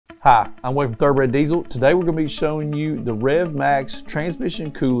Hi, I'm Wade from Thoroughbred Diesel. Today we're going to be showing you the RevMax Transmission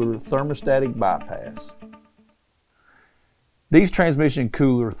Cooler Thermostatic Bypass. These transmission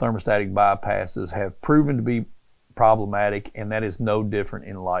cooler thermostatic bypasses have proven to be problematic, and that is no different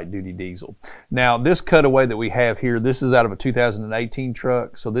in light duty diesel. Now this cutaway that we have here, this is out of a 2018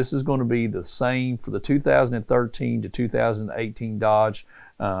 truck, so this is going to be the same for the 2013 to 2018 Dodge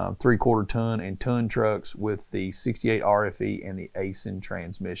 3/4 ton and ton trucks with the 68 RFE and the ASIN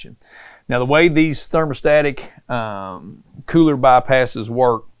transmission. Now the way these thermostatic cooler bypasses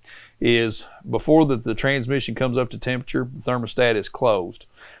work is before the transmission comes up to temperature, the thermostat is closed.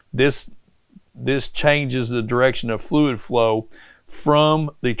 This changes the direction of fluid flow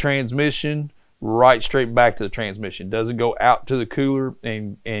from the transmission right straight back to the transmission. It doesn't go out to the cooler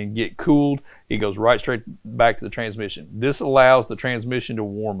and get cooled. It goes right straight back to the transmission. This allows the transmission to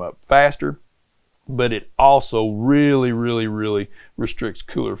warm up faster, but it also really restricts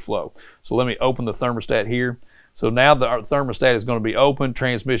cooler flow. So let me open the thermostat here. So now the thermostat is going to be open,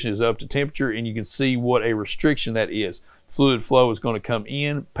 transmission is up to temperature, and you can see what a restriction that is. Fluid flow is going to come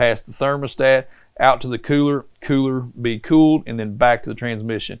in past the thermostat, out to the cooler, cooler be cooled, and then back to the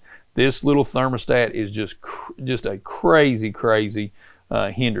transmission. This little thermostat is just a crazy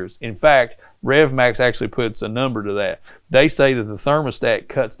hindrance. In fact, RevMax actually puts a number to that. They say that the thermostat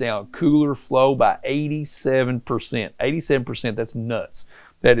cuts down cooler flow by 87%. 87%, that's nuts.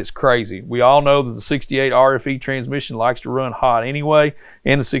 That is crazy. We all know that the 68 RFE transmission likes to run hot anyway,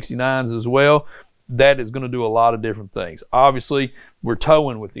 and the 69s as well. That is going to do a lot of different things. Obviously, we're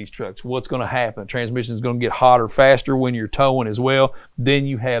towing with these trucks. What's going to happen? Transmission is going to get hotter faster when you're towing as well. Then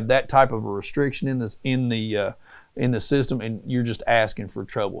you have that type of a restriction in the system, and you're just asking for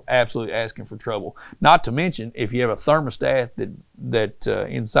trouble. Absolutely asking for trouble. Not to mention, if you have a thermostat that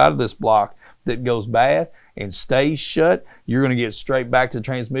inside of this block that goes bad and stays shut, you're going to get straight back to the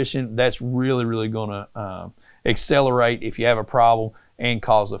transmission. That's really going to accelerate if you have a problem and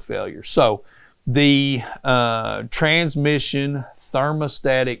cause a failure. So the transmission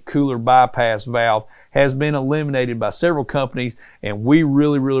thermostatic cooler bypass valve has been eliminated by several companies, and we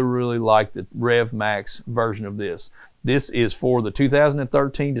really like the RevMax version of this. This is for the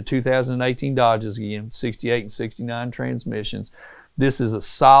 2013 to 2018 Dodges, again, 68 and 69 transmissions. This is a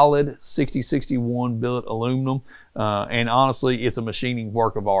solid 6061 billet aluminum, and honestly, it's a machining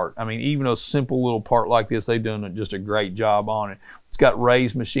work of art. I mean, even a simple little part like this, they've done just a great job on it. It's got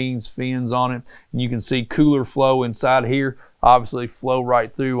raised machines fins on it, and you can see cooler flow inside here. Obviously, flow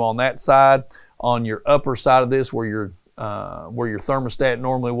right through on that side. On your upper side of this, where your thermostat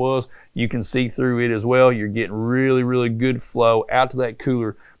normally was, you can see through it as well. You're getting really good flow out to that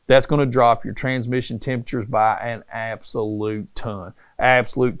cooler. That's going to drop your transmission temperatures by an absolute ton.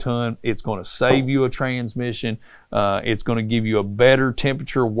 Absolute ton. It's going to save you a transmission. It's going to give you a better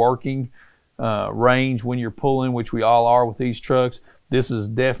temperature working range when you're pulling, which we all are with these trucks. This is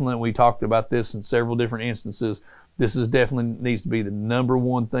definitely, we talked about this in several different instances, this is definitely needs to be the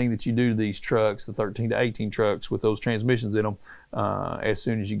 #1 thing that you do to these trucks, the 13 to 18 trucks with those transmissions in them, as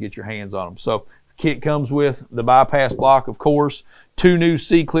soon as you get your hands on them. So the kit comes with the bypass block, of course, 2 new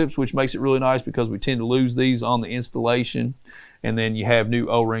C-clips, which makes it really nice because we tend to lose these on the installation. And then you have new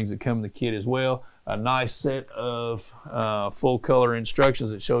O-rings that come in the kit as well. A nice set of full color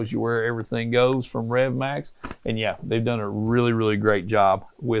instructions that shows you where everything goes from RevMax. And yeah, they've done a really great job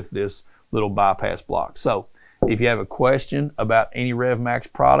with this little bypass block. So if you have a question about any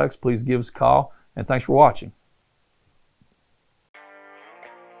RevMax products, please give us a call, and thanks for watching.